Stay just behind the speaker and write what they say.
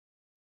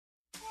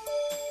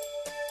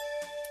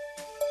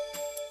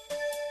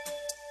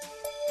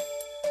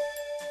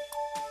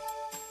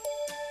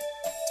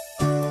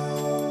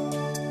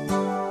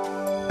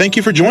Thank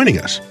you for joining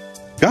us.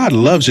 God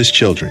loves His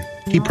children.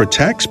 He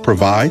protects,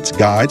 provides,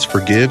 guides,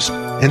 forgives,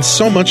 and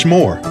so much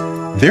more.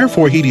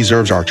 Therefore, He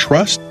deserves our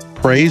trust,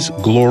 praise,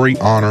 glory,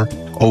 honor,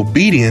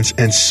 obedience,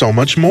 and so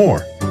much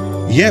more.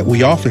 Yet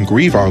we often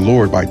grieve our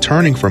Lord by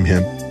turning from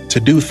Him to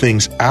do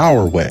things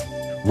our way,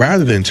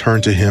 rather than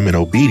turn to Him in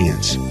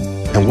obedience.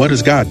 And what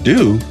does God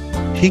do?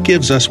 He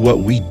gives us what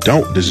we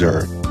don't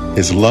deserve,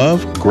 His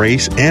love,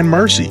 grace, and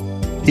mercy.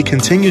 He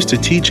continues to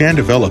teach and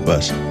develop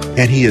us,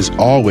 and He is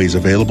always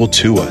available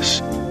to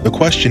us. The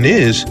question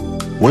is,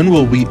 when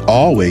will we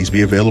always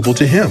be available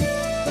to Him?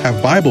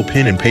 Have Bible,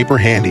 pen, and paper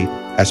handy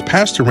as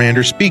Pastor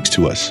Rander speaks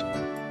to us.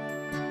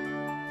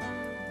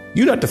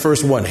 You're not the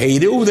first one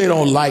hated. Oh, they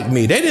don't like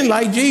me. They didn't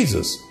like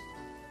Jesus.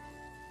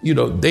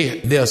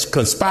 They're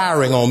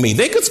conspiring on me.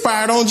 They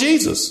conspired on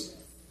Jesus.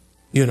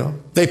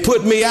 They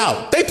put me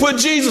out. They put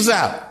Jesus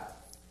out.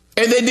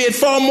 And they did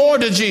far more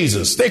to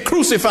Jesus. They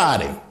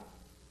crucified Him.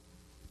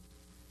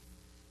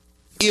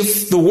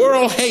 If the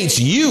world hates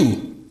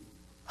you,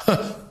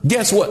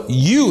 guess what?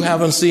 You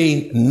haven't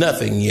seen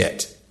nothing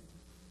yet.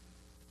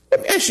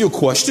 Let me ask you a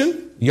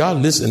question. Y'all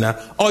listen now.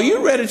 Are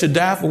you ready to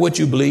die for what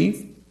you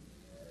believe?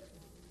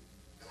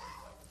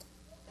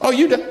 Oh,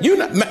 you're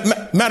not.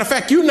 Matter of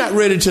fact, you're not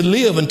ready to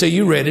live until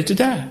you're ready to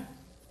die.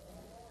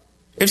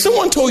 If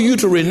someone told you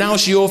to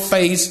renounce your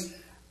faith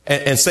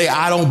and say,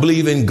 I don't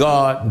believe in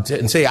God,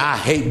 and say, I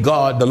hate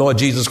God, the Lord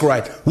Jesus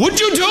Christ, would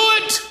you do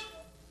it?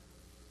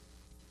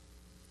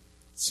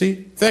 See,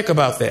 think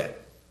about that.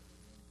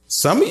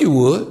 Some of you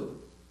would.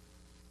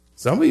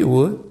 Some of you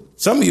would.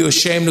 Some of you are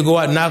ashamed to go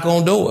out and knock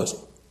on doors.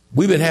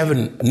 We've been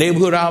having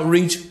neighborhood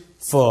outreach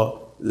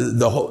for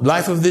the whole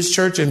life of this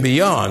church and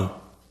beyond.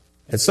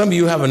 And some of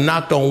you haven't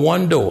knocked on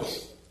one door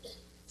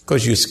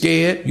because you're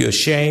scared, you're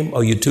ashamed,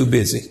 or you're too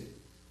busy.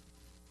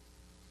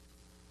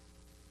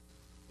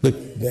 Look,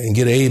 and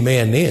get an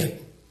amen then.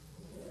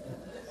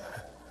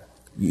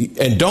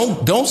 And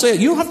don't say,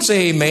 you don't have to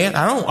say amen.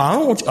 I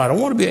don't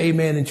want to be an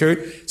amen in church.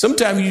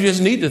 Sometimes you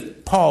just need to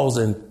pause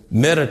and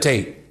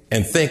meditate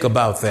and think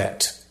about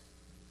that.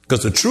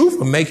 Because the truth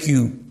will make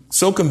you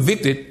so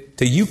convicted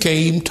that you can't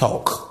even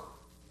talk.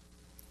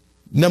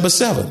 Number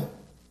 7,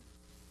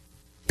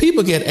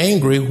 people get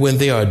angry when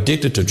they are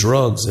addicted to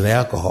drugs and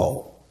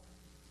alcohol.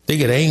 They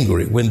get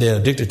angry when they're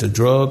addicted to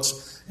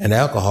drugs and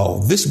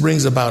alcohol. This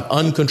brings about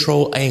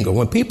uncontrolled anger.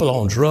 When people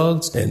are on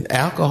drugs and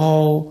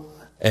alcohol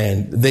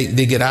and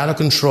they get out of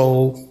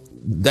control,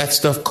 that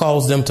stuff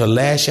causes them to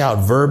lash out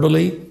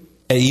verbally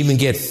and even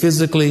get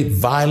physically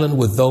violent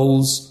with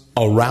those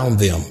around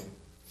them.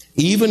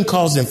 Even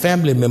causing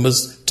family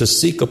members to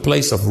seek a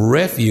place of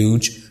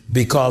refuge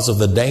because of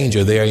the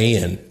danger they're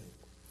in.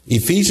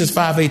 Ephesians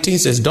 5:18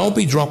 says, don't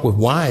be drunk with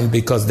wine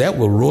because that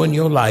will ruin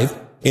your life.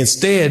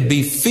 Instead,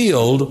 be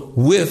filled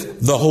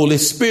with the Holy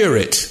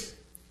Spirit.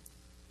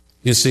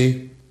 You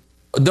see,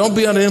 don't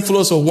be under the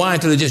influence of wine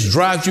till it just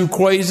drives you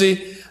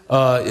crazy.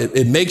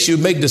 It makes you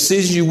make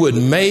decisions you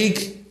wouldn't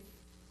make.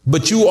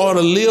 But you ought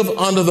to live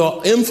under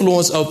the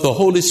influence of the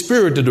Holy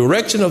Spirit, the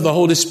direction of the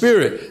Holy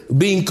Spirit,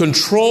 being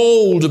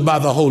controlled by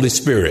the Holy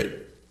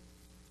Spirit.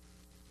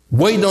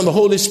 Waiting on the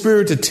Holy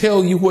Spirit to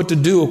tell you what to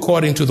do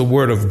according to the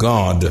Word of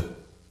God.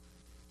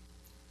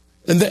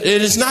 And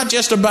it's not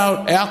just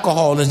about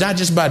alcohol. It's not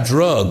just about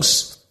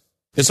drugs.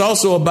 It's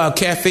also about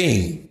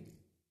caffeine.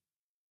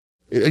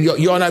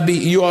 You ought to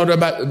be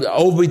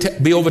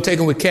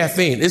overtaken with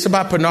caffeine. It's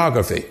about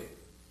pornography.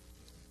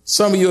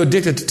 Some of you are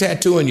addicted to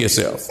tattooing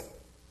yourself.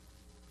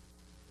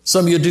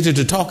 Some of you are addicted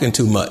to talking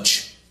too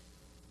much.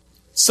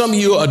 Some of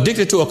you are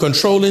addicted to a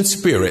controlling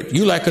spirit.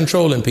 You like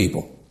controlling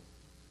people.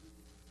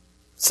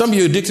 Some of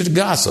you are addicted to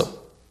gossip.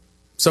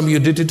 Some of you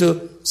are addicted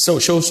to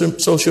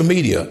social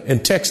media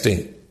and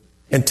texting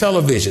and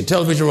television.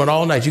 Television run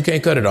all night. You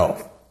can't cut it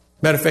off.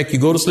 Matter of fact, you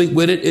go to sleep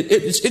with it.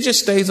 It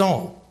just stays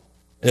on.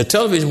 And the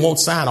television won't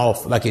sign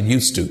off like it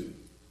used to. It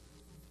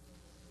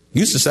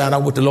used to sign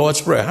off with the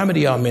Lord's Prayer. How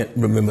many of y'all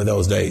remember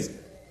those days?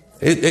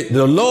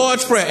 The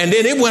Lord's Prayer. And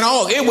then it went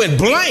on. It went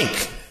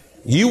blank.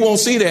 You won't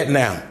see that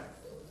now.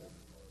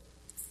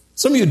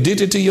 Some of you are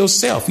addicted to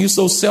yourself. You're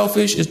so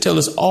selfish until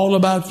it's all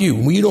about you.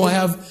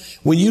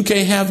 When you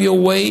can't have your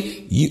way,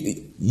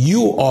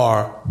 you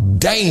are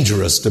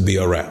dangerous to be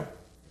around.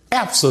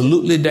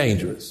 Absolutely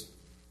dangerous.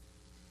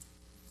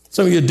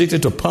 Some of you are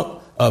addicted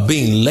to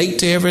being late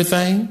to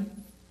everything.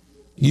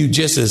 You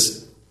just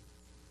as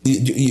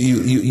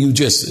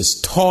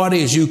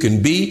tardy as you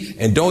can be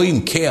and don't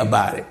even care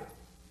about it.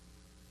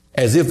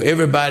 As if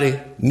everybody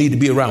need to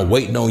be around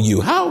waiting on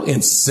you. How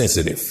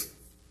insensitive.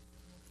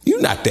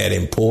 You're not that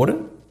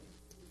important.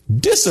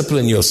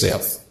 Discipline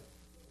yourself.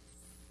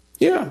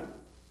 Yeah.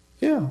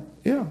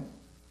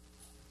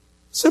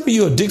 Some of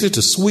you are addicted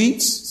to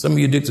sweets. Some of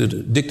you are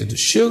addicted to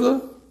sugar.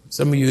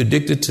 Some of you are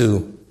addicted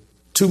to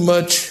too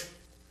much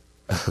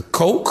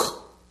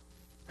Coke,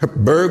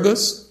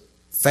 burgers,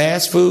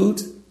 fast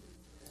food,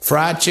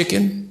 fried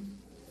chicken.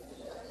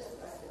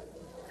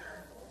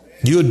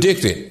 You're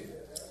addicted.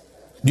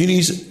 You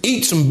need to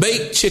eat some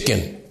baked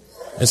chicken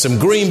and some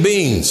green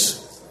beans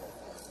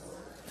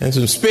and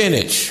some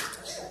spinach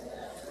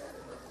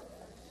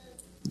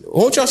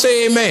Won't y'all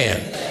say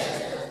amen?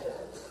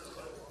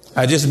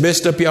 I just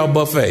messed up y'all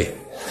buffet.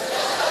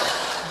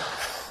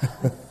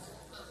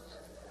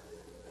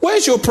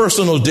 Where's your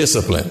personal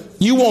discipline?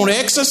 You want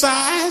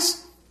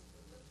exercise?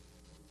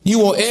 You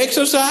want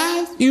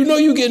exercise? You know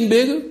you're getting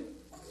bigger.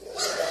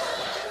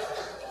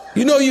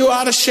 You know you're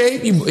out of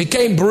shape. You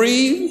can't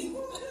breathe.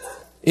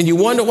 And you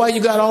wonder why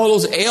you got all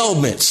those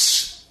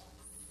ailments.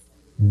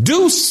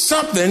 Do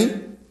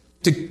something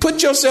to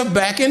put yourself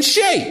back in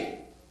shape.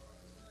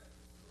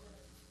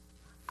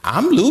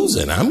 I'm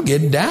losing. I'm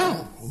getting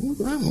down.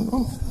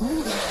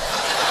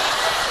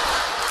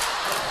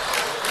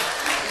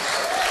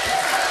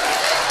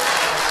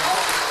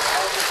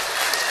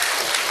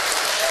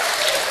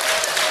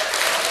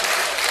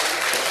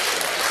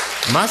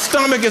 My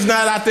stomach is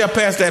not out there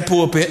past that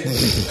pulpit.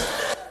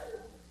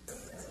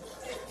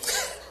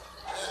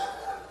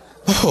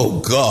 Oh,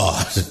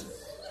 God.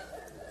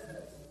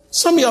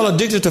 Some of y'all are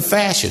addicted to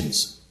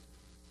fashions.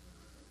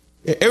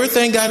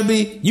 Everything got to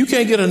be, you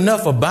can't get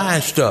enough of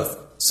buying stuff.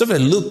 Something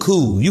that look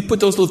cool. You put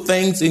those little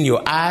things in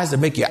your eyes that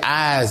make your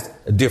eyes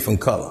a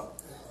different color.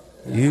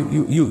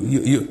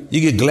 You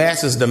get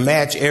glasses to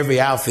match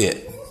every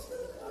outfit.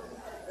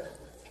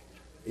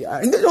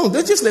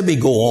 Just let me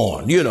go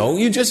on. You know,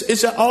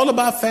 it's all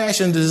about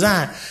fashion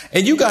design.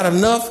 And you got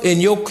enough in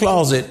your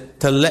closet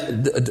to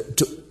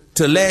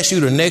last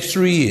you the next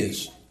 3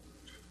 years.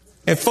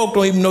 And folk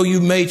don't even know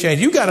you made change.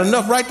 You got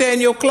enough right there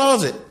in your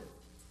closet.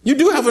 You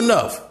do have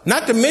enough.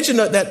 Not to mention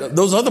that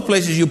those other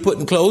places you're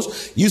putting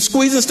clothes, you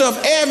squeezing stuff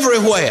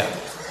everywhere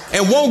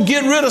and won't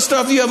get rid of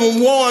stuff you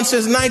haven't worn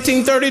since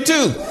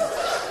 1932.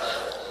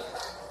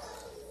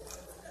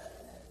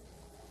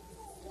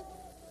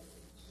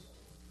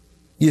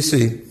 You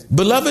see,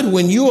 beloved,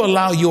 when you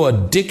allow your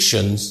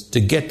addictions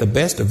to get the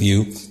best of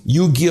you,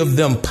 you give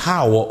them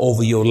power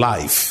over your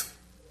life.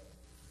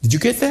 Did you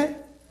get that?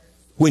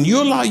 When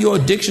you allow your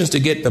addictions to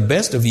get the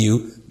best of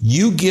you,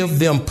 you give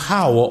them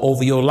power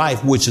over your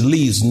life, which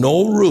leaves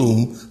no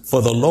room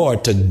for the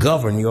Lord to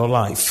govern your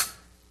life.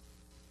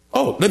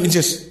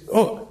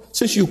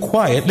 Since you're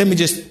quiet, let me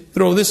just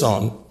throw this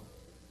on.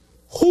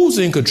 Who's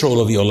in control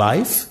of your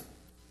life?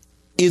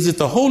 Is it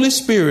the Holy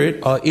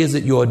Spirit or is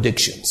it your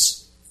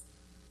addictions?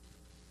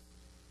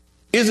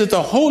 Is it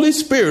the Holy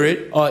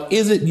Spirit or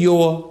is it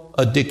your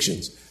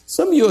addictions?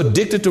 Some of you are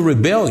addicted to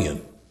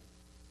rebellion.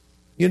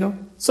 You know,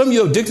 some of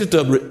you are addicted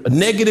to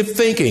negative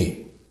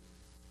thinking.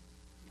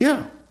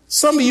 Yeah.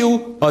 Some of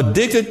you are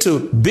addicted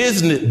to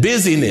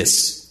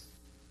busyness.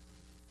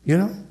 You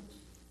know?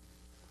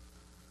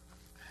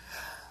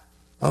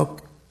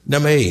 Okay.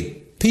 Number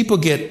 8, people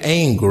get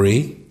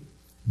angry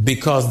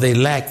because they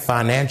lack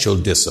financial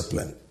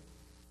discipline.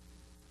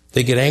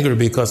 They get angry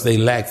because they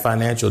lack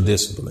financial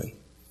discipline.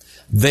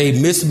 They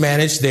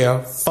mismanage their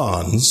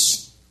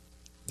funds,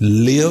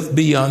 live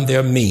beyond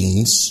their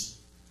means,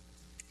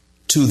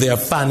 to their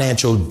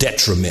financial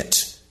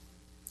detriment.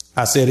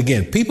 I say it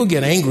again. People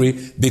get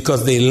angry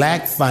because they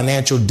lack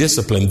financial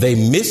discipline. They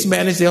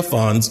mismanage their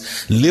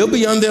funds, live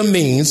beyond their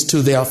means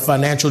to their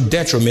financial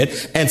detriment,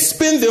 and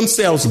spend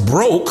themselves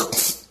broke,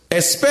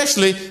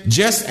 especially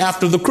just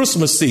after the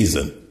Christmas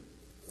season,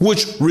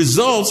 which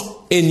results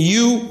in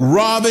you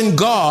robbing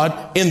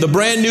God in the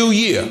brand new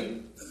year.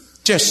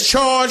 Just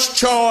charge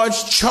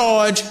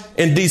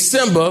in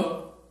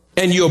December,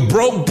 and you're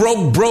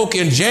broke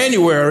in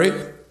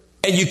January.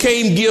 And you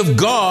can't give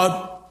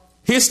God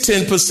his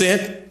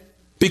 10%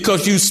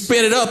 because you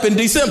spent it up in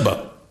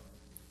December.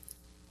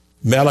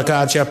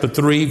 Malachi chapter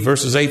 3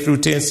 verses 8 through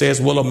 10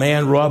 says, will a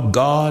man rob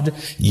God?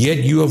 Yet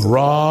you have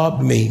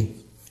robbed me.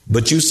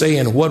 But you say,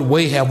 in what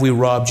way have we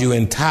robbed you?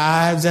 In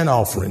tithes and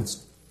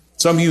offerings.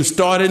 Some of you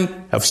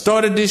have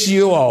started this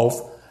year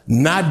off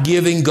not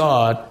giving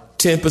God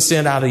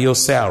 10% out of your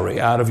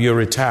salary, out of your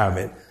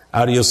retirement,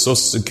 out of your Social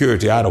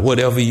Security, out of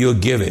whatever you're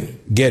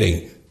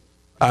getting.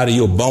 Out of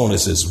your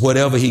bonuses,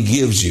 whatever he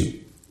gives you,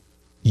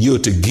 you're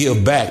to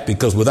give back,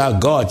 because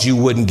without God, you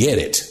wouldn't get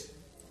it.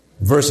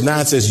 Verse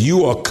 9 says,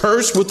 you are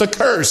cursed with a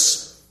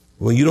curse.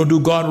 When you don't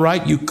do God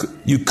right,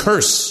 you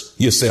curse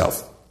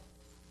yourself.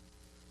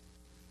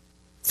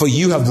 For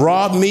you have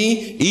robbed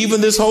me, even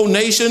this whole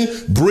nation.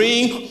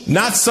 Bring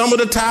not some of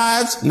the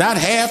tithes, not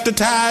half the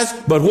tithes,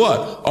 but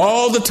what?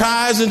 All the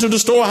tithes into the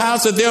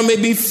storehouse, that there may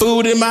be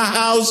food in my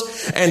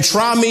house. And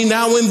try me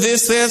now in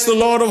this, says the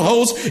Lord of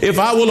hosts, if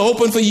I will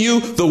open for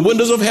you the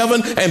windows of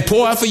heaven and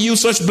pour out for you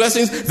such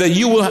blessings that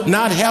you will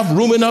not have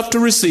room enough to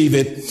receive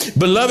it.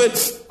 Beloved,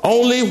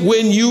 only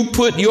when you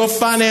put your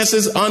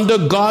finances under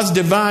God's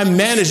divine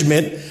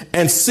management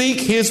and seek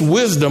his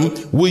wisdom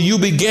will you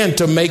begin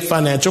to make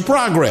financial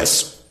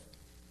progress.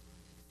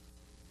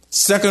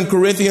 2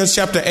 Corinthians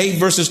chapter 8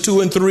 verses 2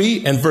 and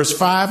 3 and verse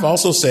 5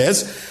 also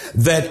says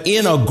that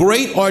in a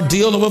great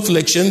ordeal of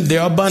affliction,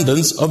 their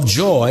abundance of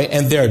joy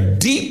and their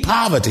deep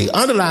poverty,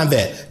 underline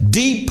that,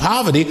 deep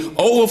poverty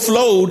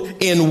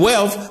overflowed in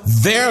wealth,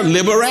 their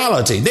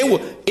liberality. They were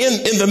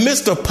in the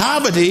midst of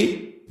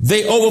poverty,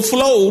 they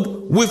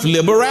overflowed with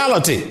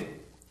liberality.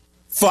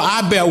 For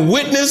I bear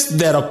witness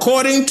that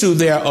according to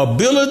their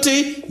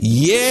ability,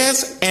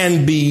 yes,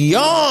 and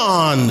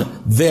beyond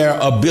their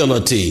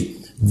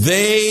ability,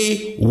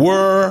 they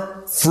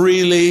were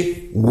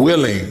freely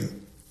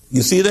willing.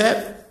 You see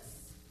that?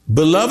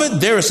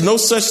 Beloved, there is no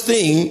such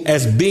thing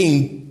as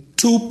being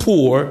too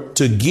poor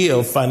to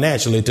give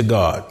financially to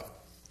God.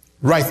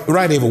 Write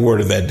every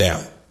word of that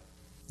down.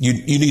 You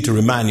need to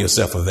remind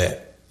yourself of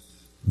that.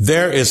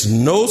 There is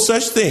no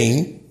such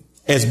thing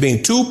as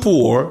being too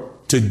poor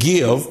to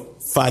give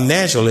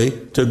financially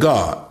to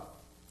God.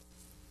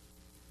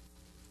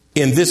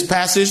 In this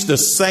passage, the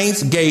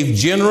saints gave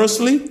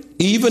generously,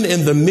 even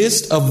in the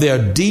midst of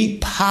their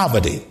deep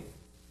poverty.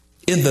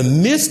 In the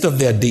midst of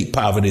their deep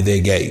poverty, they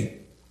gave.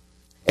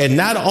 And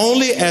not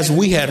only as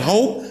we had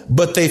hoped,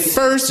 but they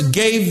first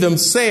gave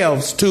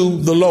themselves to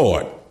the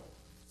Lord.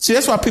 See,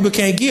 that's why people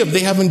can't give. They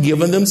haven't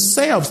given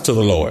themselves to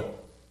the Lord.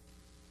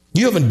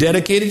 You haven't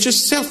dedicated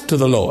yourself to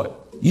the Lord.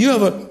 You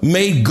haven't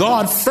made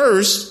God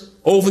first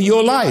over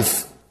your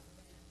life.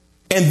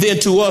 And then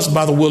to us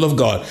by the will of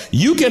God.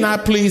 You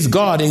cannot please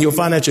God in your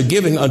financial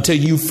giving until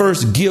you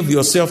first give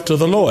yourself to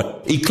the Lord.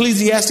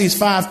 Ecclesiastes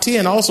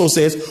 5:10 also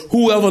says,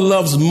 whoever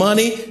loves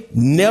money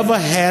never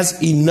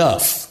has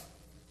enough.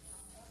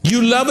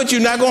 You love it,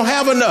 you're not going to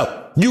have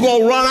enough. You're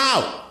going to run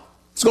out.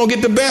 It's going to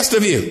get the best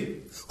of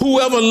you.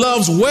 Whoever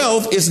loves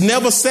wealth is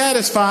never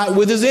satisfied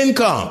with his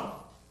income.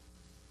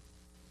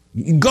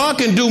 God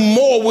can do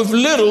more with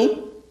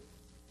little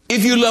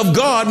if you love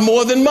God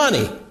more than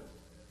money.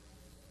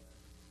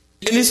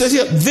 And he says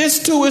here,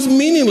 this too is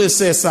meaningless,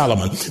 says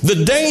Solomon.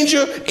 The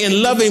danger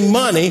in loving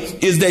money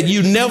is that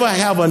you never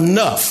have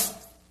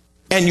enough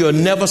and you're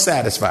never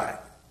satisfied.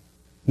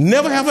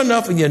 Never have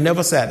enough and you're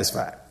never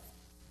satisfied.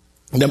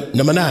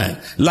 Number 9,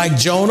 like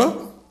Jonah,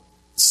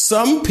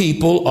 some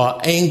people are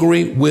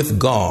angry with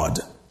God.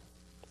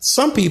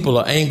 Some people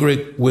are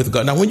angry with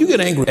God. Now, when you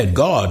get angry at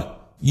God,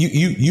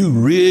 you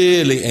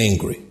really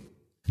angry.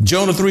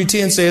 Jonah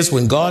 3:10 says,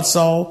 when God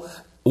saw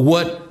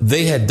what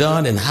they had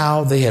done and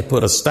how they had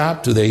put a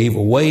stop to their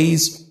evil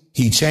ways,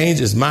 he changed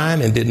his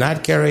mind and did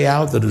not carry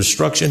out the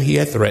destruction he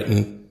had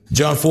threatened.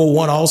 John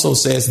 4:1 also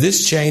says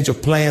this change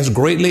of plans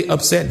greatly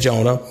upset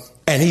Jonah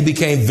and he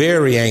became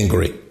very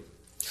angry.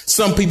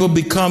 Some people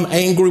become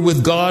angry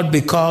with God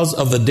because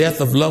of the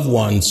death of loved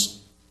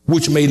ones,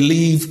 which may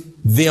leave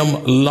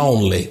them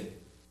lonely,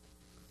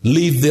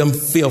 leave them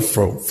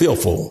fearful,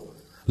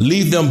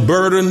 leave them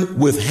burdened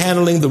with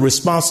handling the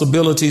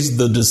responsibilities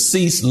the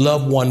deceased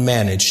loved one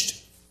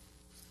managed.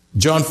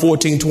 John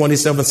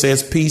 14:27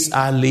 says, peace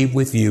I leave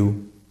with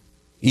you,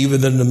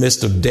 even in the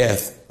midst of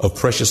death of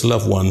precious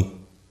loved one.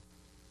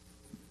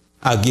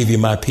 I'll give you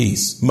my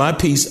peace. My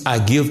peace I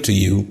give to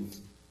you.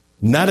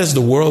 Not as the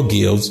world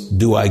gives,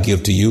 do I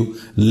give to you.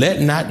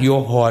 Let not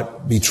your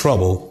heart be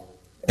troubled,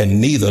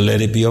 and neither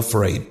let it be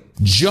afraid.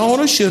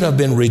 Jonah should have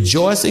been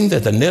rejoicing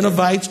that the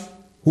Ninevites,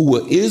 who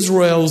were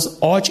Israel's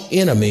arch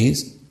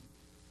enemies,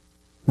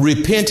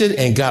 repented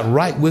and got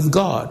right with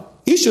God.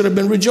 He should have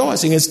been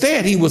rejoicing.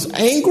 Instead, he was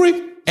angry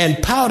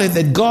and pouted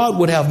that God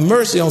would have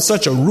mercy on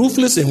such a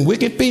ruthless and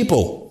wicked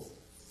people.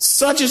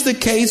 Such is the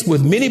case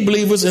with many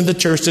believers in the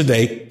church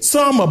today.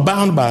 Some are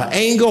bound by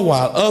anger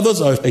while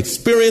others are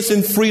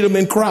experiencing freedom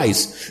in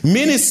Christ.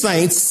 Many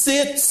saints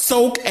sit,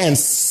 soak, and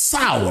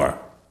sour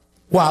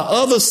while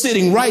others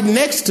sitting right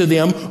next to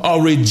them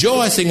are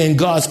rejoicing in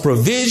God's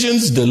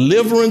provisions,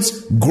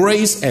 deliverance,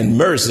 grace, and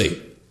mercy.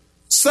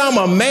 Some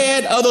are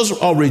mad, others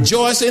are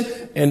rejoicing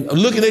and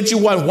looking at you.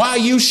 Why are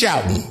you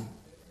shouting?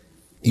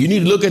 You need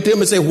to look at them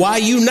and say, why are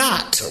you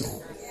not?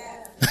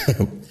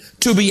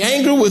 To be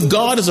angry with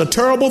God is a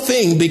terrible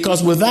thing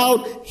because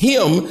without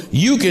him,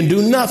 you can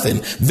do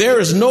nothing. There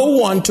is no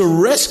one to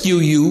rescue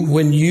you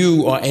when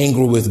you are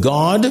angry with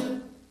God.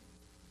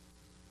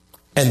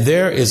 And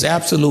there is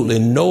absolutely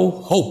no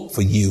hope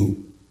for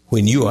you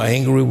when you are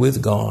angry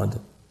with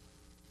God.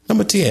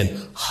 Number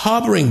 10,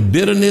 harboring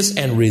bitterness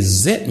and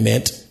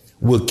resentment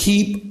will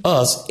keep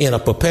us in a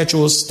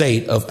perpetual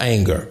state of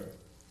anger.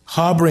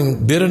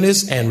 Harboring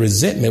bitterness and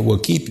resentment will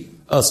keep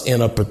us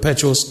in a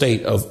perpetual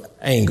state of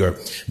anger.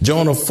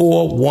 Jonah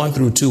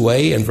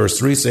 4:1-2a and verse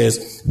 3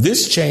 says,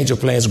 this change of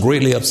plans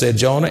greatly upset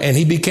Jonah and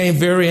he became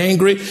very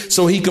angry.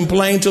 So he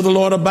complained to the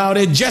Lord about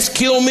it. Just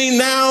kill me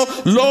now,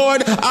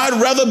 Lord.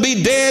 I'd rather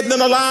be dead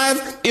than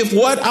alive if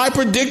what I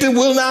predicted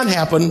will not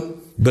happen.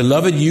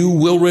 Beloved, you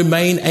will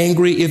remain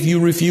angry if you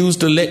refuse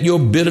to let your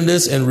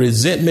bitterness and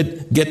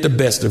resentment get the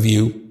best of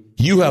you.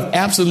 You have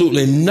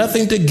absolutely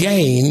nothing to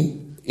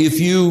gain if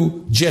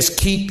you just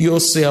keep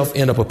yourself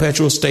in a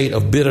perpetual state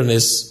of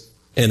bitterness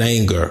and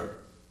anger.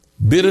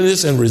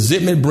 Bitterness and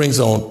resentment brings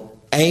on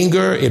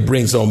anger. It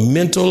brings on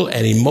mental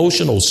and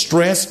emotional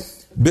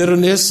stress.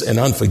 Bitterness and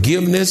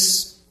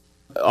unforgiveness.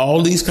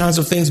 All these kinds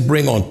of things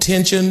bring on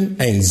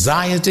tension,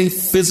 anxiety,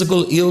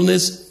 physical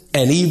illness,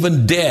 and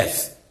even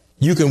death.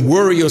 You can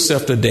worry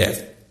yourself to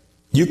death.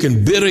 You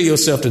can bitter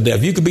yourself to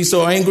death. You can be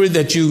so angry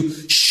that you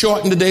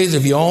shorten the days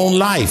of your own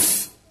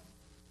life.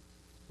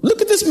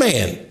 Look at this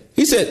man.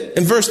 He said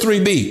in verse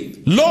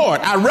 3b,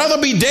 Lord, I'd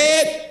rather be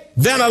dead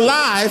than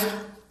alive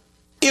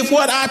if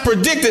what I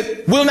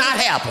predicted will not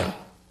happen.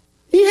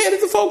 He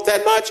hated the folk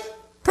that much.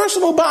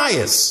 Personal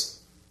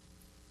bias.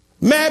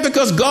 Mad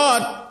because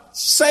God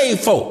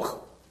saved folk.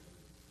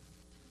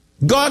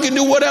 God can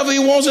do whatever he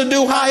wants to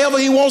do, however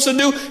he wants to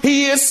do.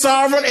 He is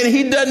sovereign and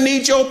he doesn't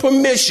need your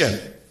permission.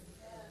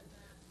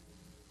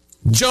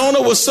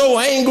 Jonah was so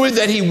angry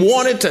that he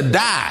wanted to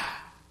die.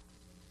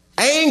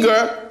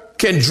 Anger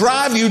can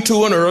drive you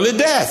to an early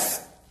death.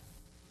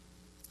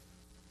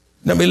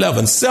 Number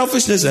 11,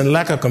 selfishness and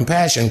lack of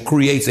compassion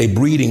creates a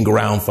breeding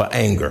ground for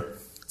anger.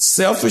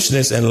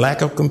 Selfishness and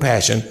lack of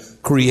compassion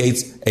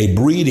creates a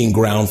breeding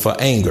ground for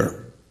anger.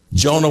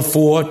 Jonah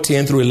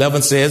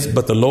 4:10-11 says,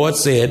 but the Lord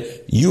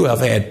said, you have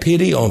had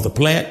pity on the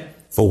plant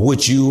for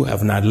which you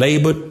have not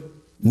labored,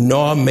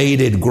 nor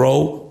made it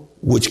grow,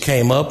 which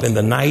came up in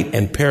the night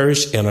and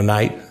perished in a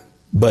night.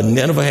 But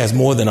Nineveh has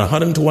more than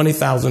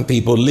 120,000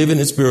 people living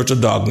in spiritual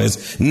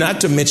darkness,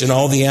 not to mention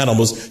all the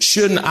animals.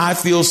 Shouldn't I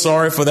feel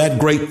sorry for that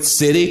great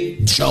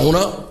city,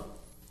 Jonah?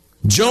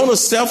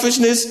 Jonah's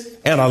selfishness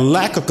and a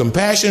lack of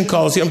compassion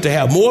caused him to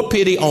have more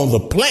pity on the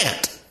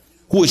plant,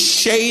 which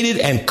shaded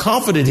and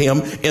comforted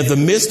him in the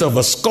midst of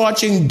a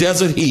scorching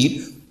desert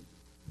heat,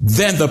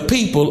 than the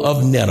people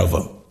of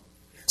Nineveh.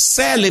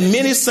 Sadly,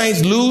 many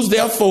saints lose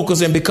their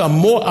focus and become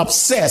more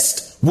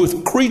obsessed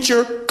with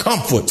creature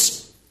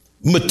comforts,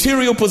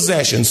 material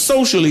possessions,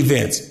 social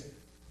events.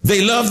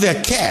 They love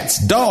their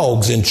cats,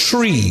 dogs, and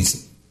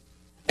trees.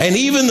 And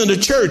even in the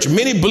church,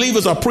 many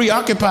believers are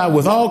preoccupied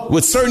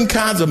with certain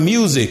kinds of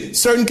music,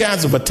 certain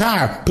kinds of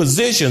attire,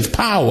 positions,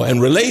 power,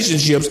 and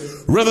relationships,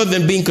 rather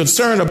than being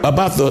concerned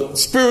about the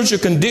spiritual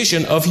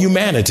condition of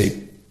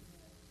humanity.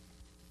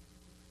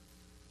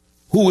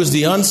 Who is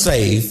the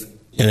unsaved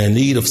and in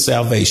need of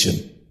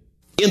salvation?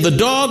 In the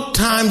dark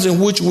times in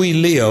which we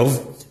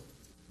live,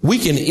 we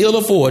can ill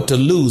afford to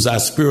lose our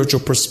spiritual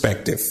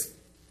perspective.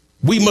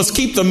 We must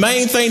keep the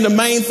main thing the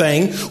main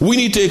thing. We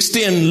need to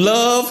extend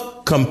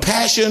love,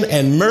 compassion,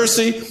 and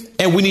mercy,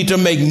 and we need to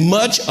make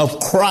much of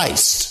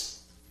Christ.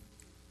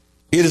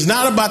 It is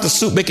not about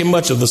making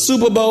much of the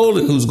Super Bowl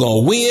and who's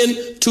going to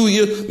win 2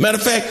 years. Matter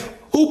of fact,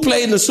 who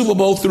played in the Super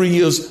Bowl 3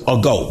 years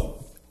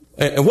ago?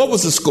 And what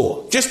was the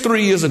score? Just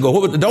 3 years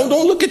ago. Don't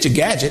look at your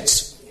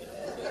gadgets.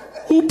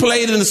 Who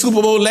played in the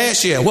Super Bowl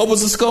last year? What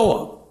was the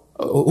score?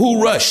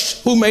 Who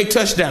rushed? Who made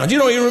touchdowns? You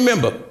don't even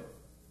remember.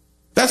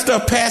 That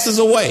stuff passes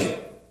away.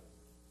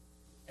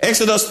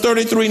 Exodus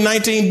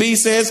 33:19b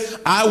says,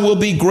 I will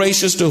be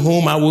gracious to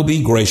whom I will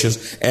be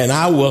gracious, and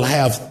I will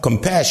have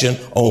compassion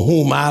on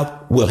whom I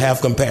will have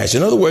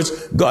compassion. In other words,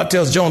 God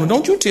tells Jonah,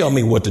 don't you tell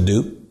me what to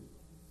do.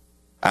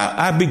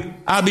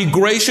 I'll be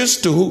gracious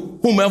to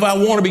whomever I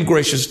want to be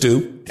gracious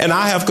to, and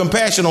I have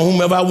compassion on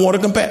whomever I want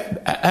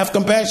to have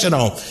compassion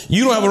on.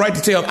 You don't have a right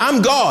to tell,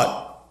 I'm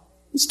God.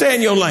 Stay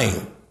in your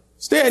lane.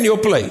 Stay in your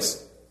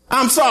place.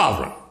 I'm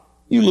sovereign.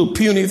 You little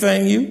puny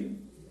thing, you.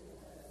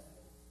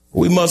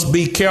 We must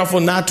be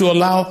careful not to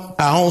allow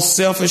our own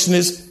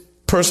selfishness,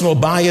 personal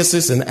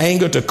biases, and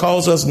anger to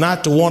cause us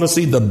not to want to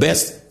see the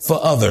best for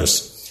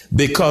others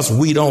because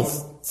we don't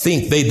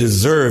think they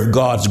deserve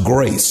God's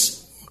grace.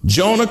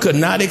 Jonah could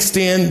not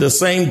extend the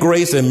same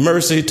grace and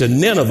mercy to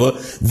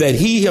Nineveh that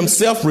he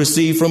himself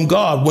received from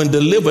God when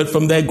delivered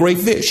from that great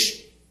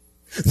fish.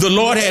 The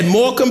Lord had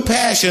more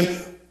compassion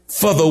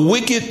for the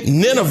wicked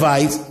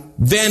Ninevites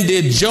than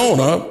did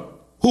Jonah,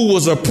 who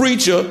was a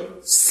preacher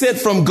sent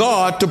from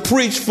God to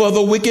preach for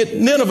the wicked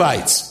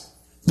Ninevites.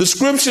 The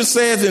scripture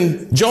says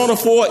in Jonah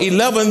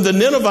 4:11, the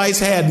Ninevites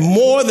had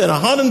more than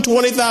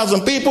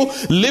 120,000 people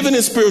living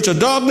in spiritual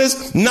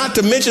darkness, not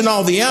to mention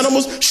all the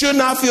animals. Should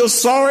not feel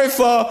sorry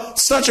for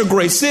such a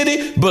great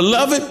city.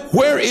 Beloved,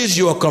 where is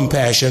your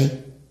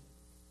compassion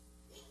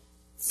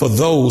for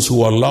those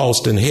who are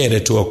lost and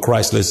headed to a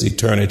Christless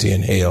eternity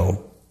in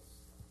hell?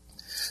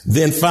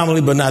 Then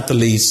finally, but not the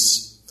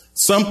least,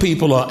 some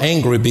people are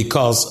angry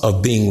because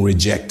of being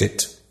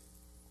rejected.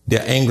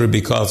 They're angry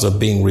because of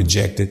being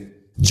rejected.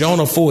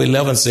 Jonah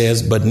 4:11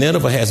 says, but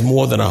Nineveh has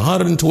more than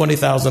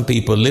 120,000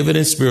 people living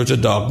in spiritual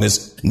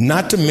darkness,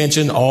 not to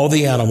mention all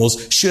the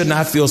animals. Should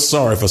not feel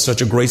sorry for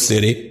such a great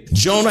city.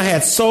 Jonah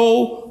had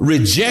so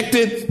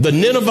rejected the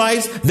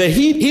Ninevites that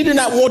he did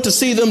not want to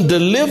see them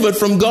delivered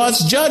from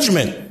God's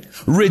judgment.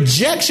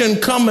 Rejection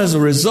comes as a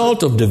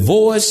result of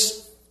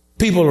divorce.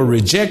 People are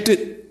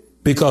rejected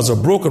because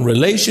of broken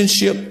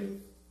relationship.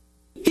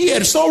 He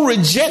had so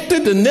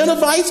rejected the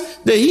Ninevites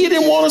that he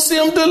didn't want to see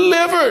them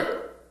delivered.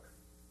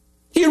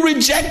 He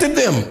rejected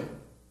them.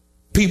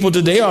 People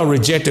today are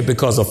rejected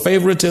because of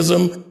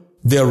favoritism.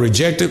 They're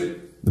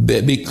rejected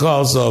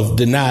because of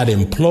denied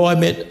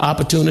employment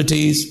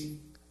opportunities,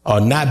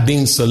 or not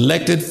being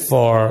selected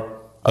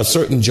for a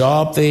certain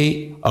job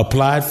they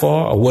applied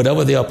for, or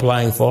whatever they're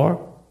applying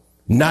for,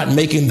 not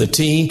making the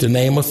team, to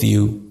name a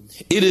few.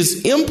 It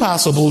is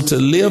impossible to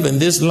live in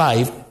this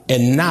life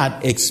and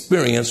not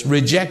experience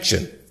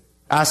rejection.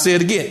 I say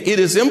it again. It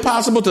is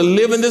impossible to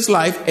live in this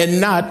life and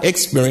not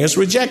experience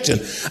rejection.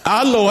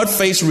 Our Lord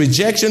faced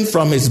rejection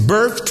from his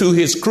birth to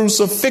his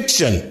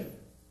crucifixion.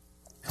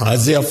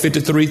 Isaiah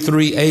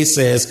 53:3a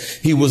says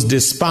he was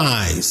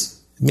despised.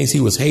 It means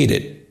he was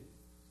hated.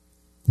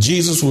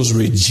 Jesus was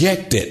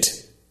rejected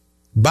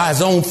by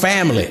his own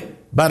family,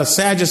 by the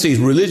Sadducees,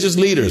 religious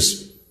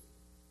leaders,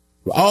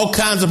 all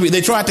kinds of people.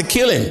 They tried to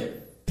kill him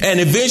and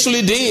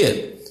eventually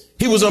did.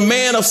 He was a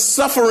man of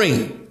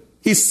suffering.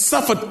 He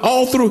suffered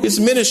all through his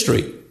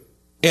ministry.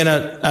 And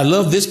I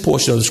love this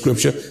portion of the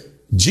scripture.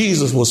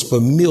 Jesus was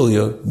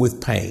familiar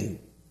with pain.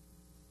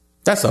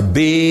 That's a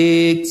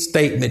big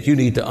statement you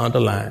need to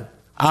underline.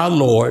 Our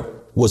Lord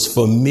was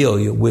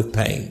familiar with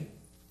pain.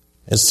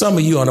 And some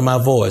of you under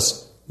my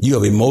voice, you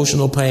have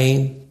emotional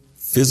pain,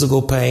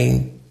 physical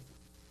pain,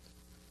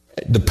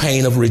 the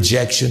pain of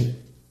rejection.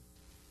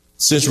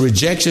 Since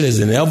rejection is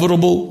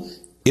inevitable,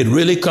 it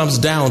really comes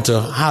down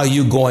to how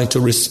you're going to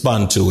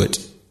respond to it.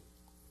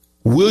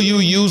 Will you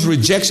use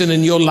rejection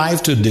in your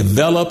life to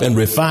develop and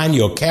refine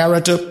your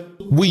character?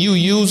 Will you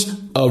use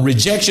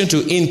rejection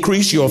to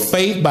increase your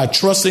faith by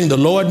trusting the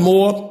Lord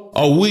more?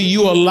 Or will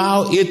you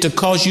allow it to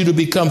cause you to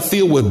become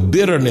filled with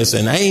bitterness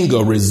and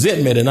anger,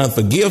 resentment and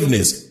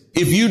unforgiveness?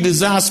 If you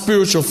desire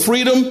spiritual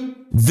freedom,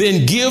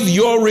 then give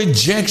your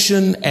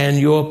rejection and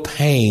your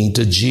pain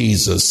to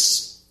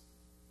Jesus.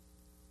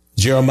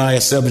 Jeremiah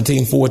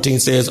 17:14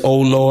 says, "O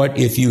Lord,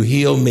 if you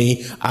heal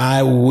me,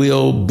 I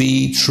will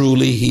be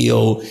truly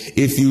healed.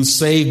 If you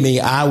save me,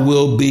 I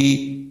will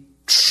be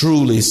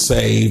truly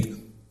saved.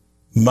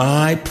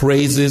 My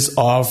praises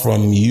are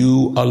from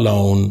you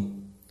alone."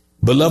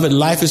 Beloved,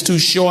 life is too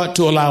short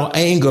to allow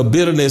anger,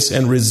 bitterness,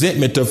 and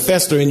resentment to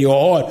fester in your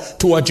heart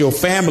toward your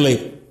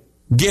family.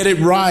 Get it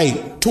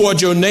right.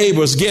 Toward your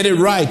neighbors, get it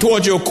right.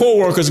 Toward your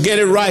coworkers, get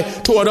it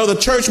right. Toward other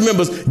church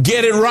members,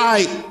 get it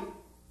right.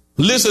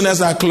 Listen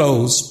as I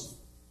close.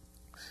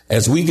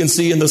 As we can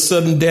see in the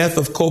sudden death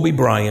of Kobe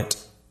Bryant,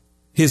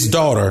 his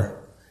daughter,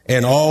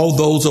 and all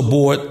those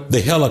aboard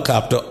the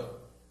helicopter,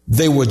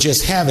 they were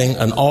just having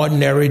an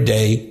ordinary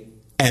day,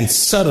 and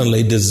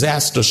suddenly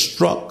disaster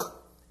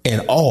struck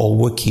and all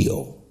were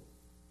killed.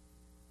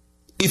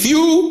 If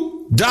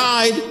you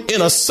died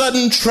in a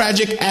sudden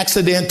tragic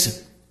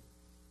accident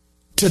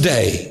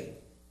today,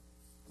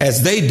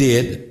 as they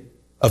did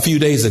a few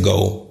days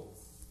ago,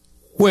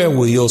 where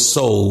will your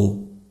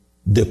soul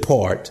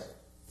depart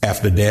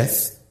after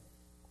death?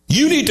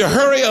 You need to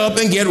hurry up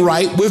and get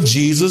right with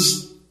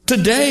Jesus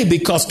today,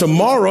 because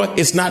tomorrow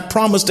is not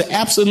promised to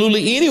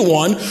absolutely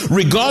anyone,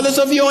 regardless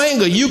of your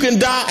anger. You can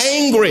die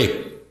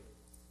angry.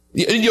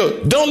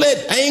 Don't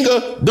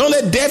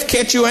let death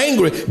catch you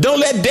angry. Don't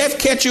let death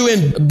catch you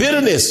in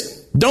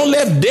bitterness. Don't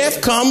let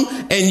death come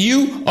and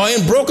you are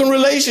in broken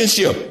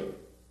relationship.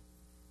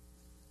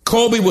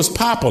 Kobe was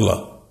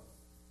popular.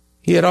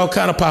 He had all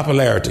kind of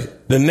popularity.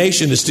 The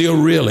nation is still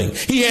reeling.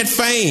 He had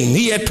fame.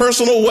 He had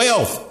personal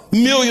wealth,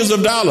 millions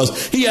of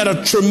dollars. He had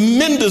a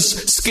tremendous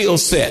skill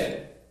set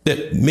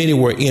that many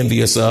were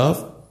envious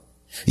of.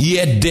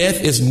 Yet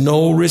death is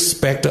no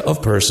respecter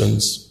of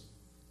persons.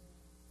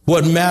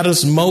 What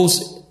matters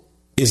most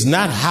is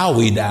not how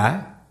we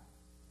die.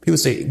 People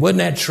say, wasn't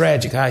that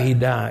tragic how he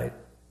died?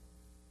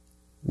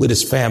 With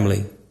his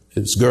family,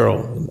 his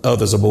girl, and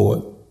others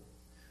aboard.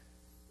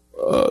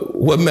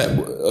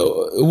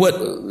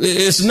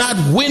 It's not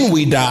when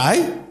we die,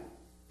 and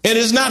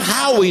it's not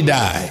how we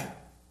die,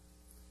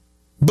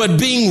 but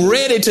being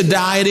ready to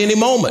die at any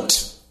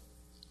moment.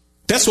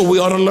 That's what we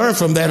ought to learn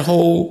from that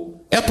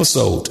whole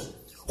episode,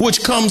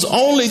 which comes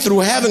only through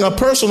having a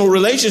personal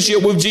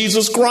relationship with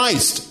Jesus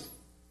Christ.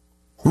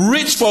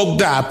 Rich folk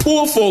die,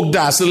 poor folk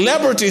die,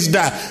 celebrities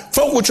die,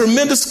 folk with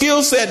tremendous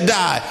skill set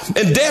die,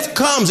 and death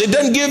comes. It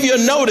doesn't give you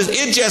a notice.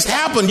 It just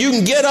happened. You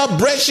can get up,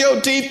 brush your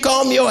teeth,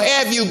 comb your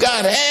hair if you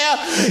got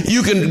hair.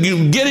 You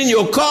can get in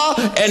your car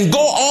and go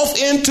off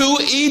into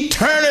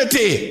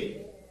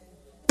eternity.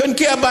 Doesn't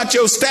care about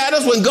your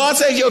status. When God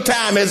says your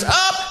time is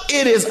up,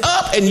 it is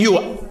up, and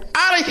you're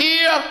out of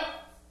here.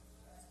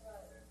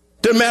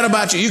 Doesn't matter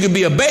about you. You could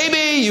be a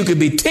baby. You could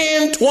be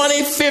 10,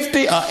 20,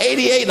 50, or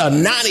 88, or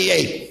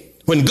 98.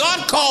 When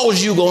God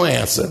calls, you go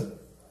answer.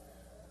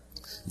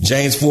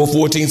 James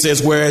 4:14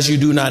 says, "Whereas you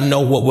do not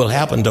know what will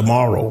happen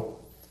tomorrow.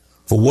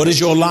 For what is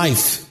your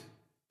life?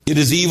 It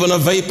is even a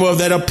vapor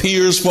that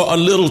appears for a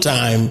little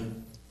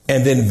time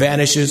and then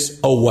vanishes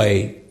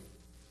away."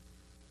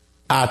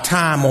 Our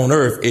time on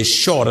earth is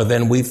shorter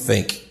than we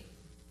think.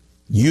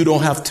 You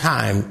don't have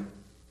time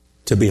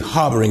to be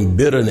harboring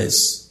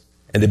bitterness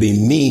and to be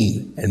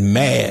mean and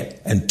mad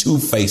and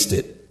two-faced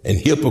and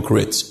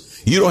hypocrites.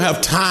 You don't have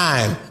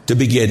time to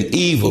be getting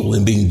evil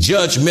and being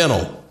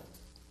judgmental.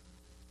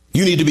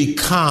 You need to be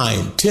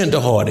kind,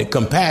 tenderhearted,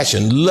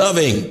 compassionate,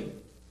 loving,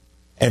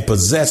 and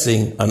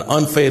possessing an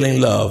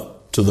unfailing love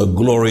to the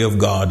glory of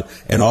God.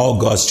 And all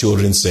God's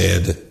children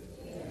said,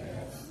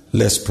 Amen.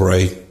 Let's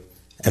pray.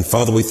 And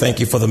Father, we thank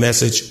you for the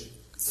message.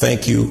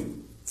 Thank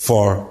you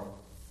for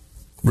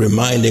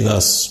reminding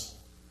us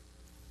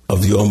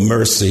of your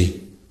mercy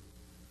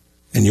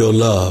and your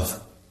love,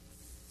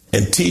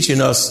 and teaching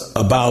us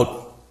about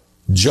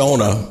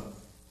Jonah,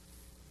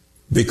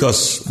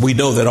 because we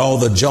know that all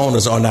the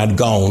Jonahs are not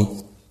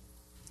gone.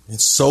 And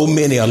so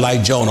many are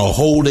like Jonah,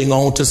 holding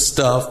on to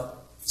stuff.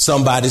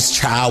 Somebody's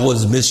child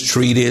was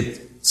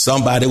mistreated.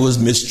 Somebody was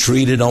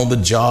mistreated on the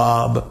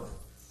job.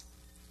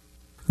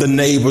 The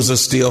neighbors are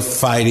still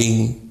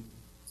fighting.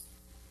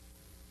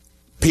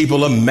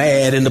 People are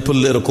mad in the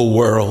political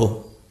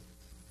world.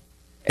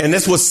 And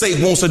that's what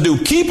Satan wants to do.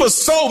 Keep us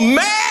so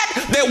mad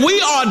that we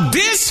are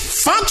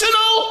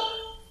dysfunctional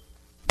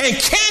and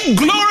can't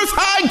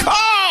glorify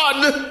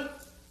God.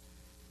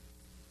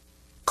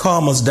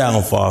 Calm us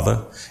down,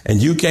 Father.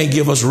 And you can't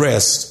give us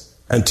rest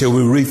until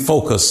we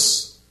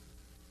refocus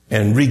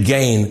and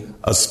regain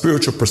a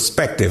spiritual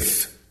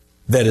perspective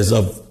that is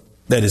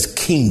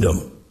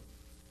kingdom,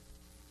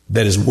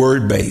 that is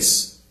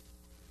word-based,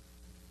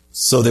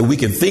 so that we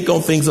can think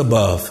on things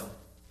above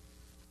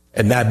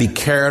and not be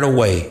carried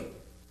away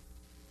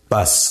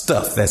by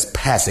stuff that's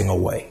passing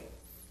away.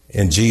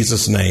 In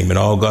Jesus' name, and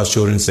all God's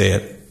children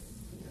said,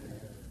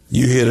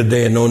 you here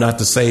today and know not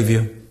the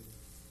Savior?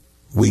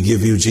 We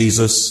give you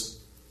Jesus.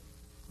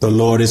 The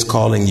Lord is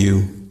calling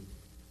you.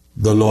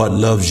 The Lord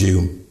loves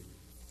you.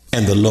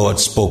 And the Lord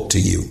spoke to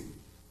you.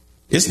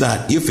 It's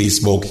not if he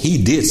spoke,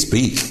 he did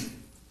speak.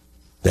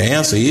 The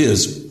answer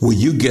is, will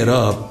you get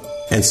up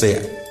and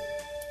say,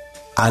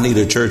 I need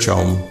a church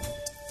home.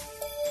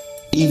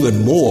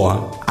 Even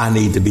more, I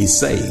need to be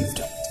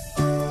saved.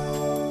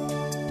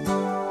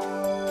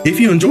 If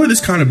you enjoy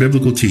this kind of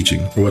biblical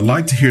teaching or would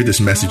like to hear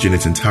this message in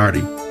its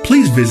entirety,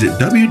 please visit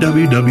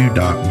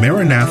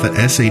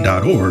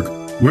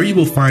www.maranathasa.org, where you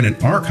will find an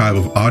archive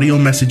of audio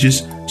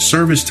messages,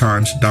 service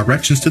times,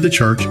 directions to the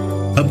church,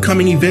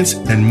 upcoming events,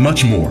 and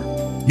much more.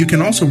 You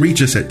can also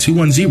reach us at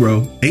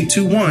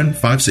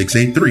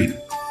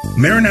 210-821-5683.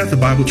 Maranatha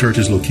Bible Church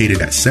is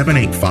located at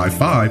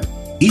 7855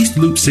 East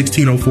Loop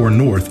 1604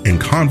 North in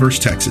Converse,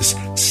 Texas,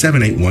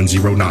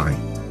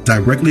 78109,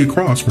 directly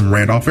across from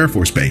Randolph Air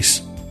Force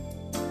Base.